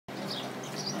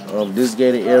This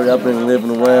gated area, I've been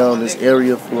living around this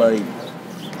area for like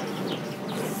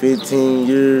 15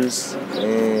 years,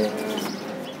 and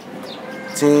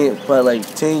probably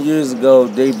like 10 years ago,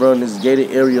 they brought this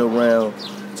gated area around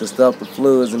to stop the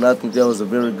floods, and I think that was a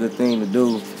very good thing to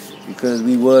do because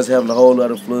we was having a whole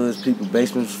lot of floods. People's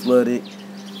basements flooded,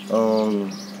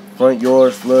 front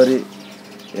yards flooded,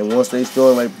 and once they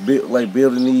started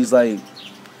building these like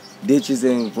ditches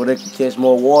and where they could catch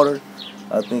more water,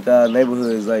 I think our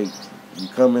neighborhood is like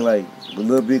becoming like a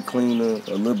little bit cleaner,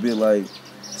 a little bit like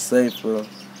safer,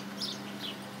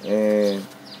 and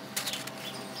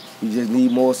we just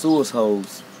need more sewer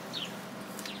holes.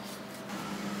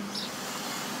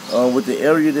 With the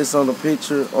area that's on the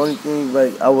picture, only thing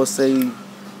like I would say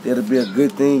that'll be a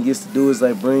good thing is to do is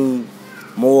like bring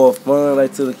more fun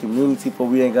like to the community, but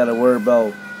we ain't gotta worry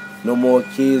about no more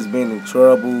kids being in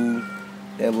trouble,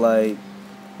 and like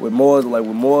with more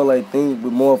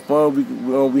fun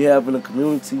we have in the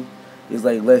community, it's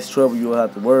like less trouble you'll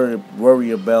have to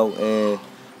worry about, and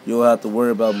you'll have to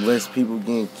worry about less people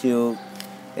getting killed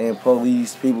and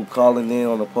people calling in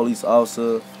on a police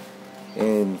officer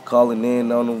and calling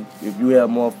in on them. If you have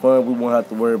more fun, we won't have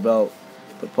to worry about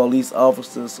the police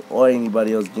officers or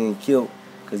anybody else getting killed,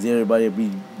 because everybody will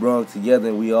be brought together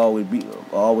and we always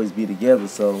be together.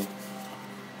 So